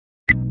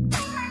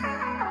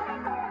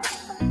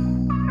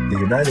the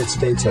United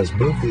States has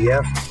moved the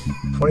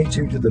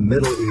F-22 to the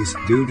Middle East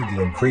due to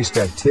the increased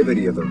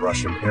activity of the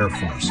Russian Air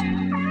Force.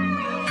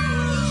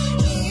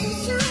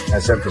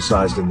 As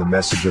emphasized in the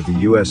message of the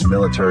U.S.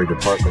 military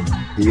department,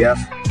 the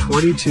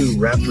F-22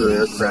 Raptor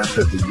aircraft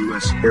of the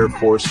U.S. Air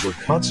Force were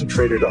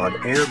concentrated on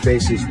air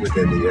bases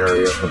within the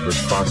area of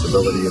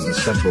responsibility of the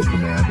Central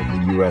Command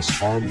of the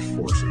U.S. Armed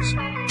Forces.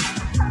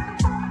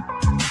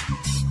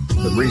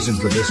 The reason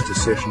for this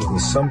decision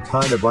is some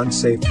kind of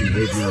unsafe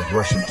behavior of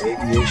Russian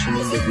aviation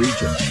in the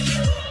region.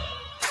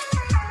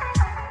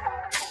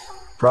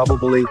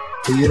 Probably,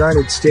 the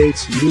United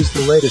States used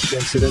the latest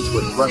incidents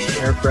with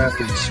Russian aircraft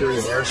in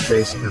Syrian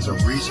airspace as a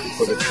reason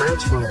for the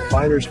transfer of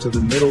fighters to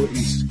the Middle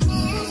East.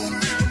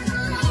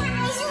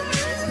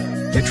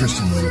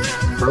 Interestingly,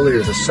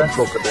 earlier the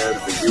Central Command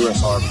of the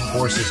U.S. Armed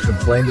Forces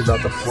complained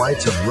about the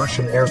flights of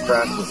Russian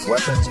aircraft with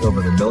weapons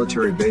over the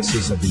military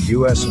bases of the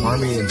U.S.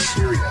 Army in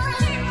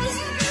Syria.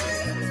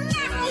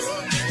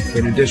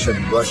 In addition,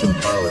 Russian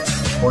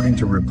pilots, according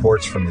to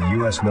reports from the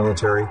U.S.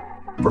 military,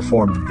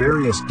 performed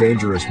various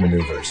dangerous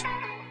maneuvers.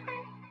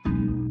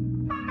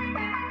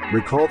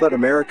 Recall that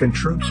American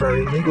troops are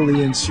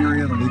illegally in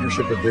Syria. The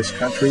leadership of this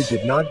country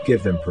did not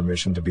give them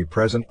permission to be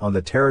present on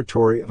the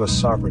territory of a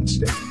sovereign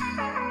state.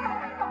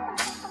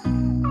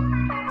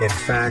 In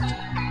fact,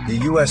 the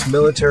U.S.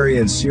 military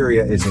in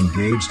Syria is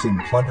engaged in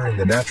plundering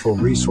the natural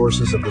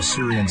resources of the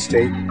Syrian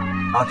state,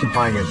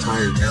 occupying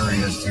entire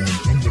areas in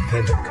an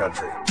independent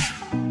country.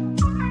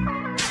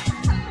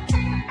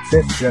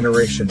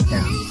 Fifth-generation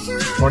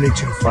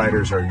F-22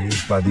 fighters are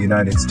used by the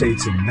United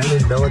States in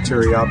many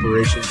military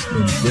operations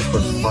in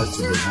different parts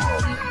of the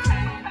world.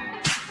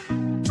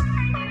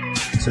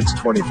 Since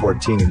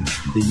 2014,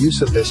 the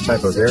use of this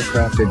type of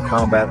aircraft in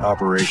combat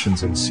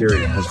operations in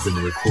Syria has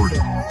been recorded.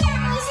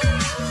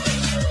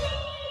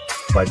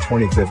 By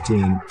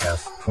 2015,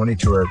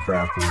 F-22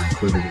 aircraft were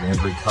included in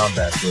every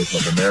combat group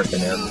of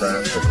American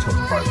aircraft that took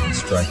part in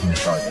striking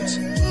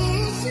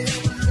targets.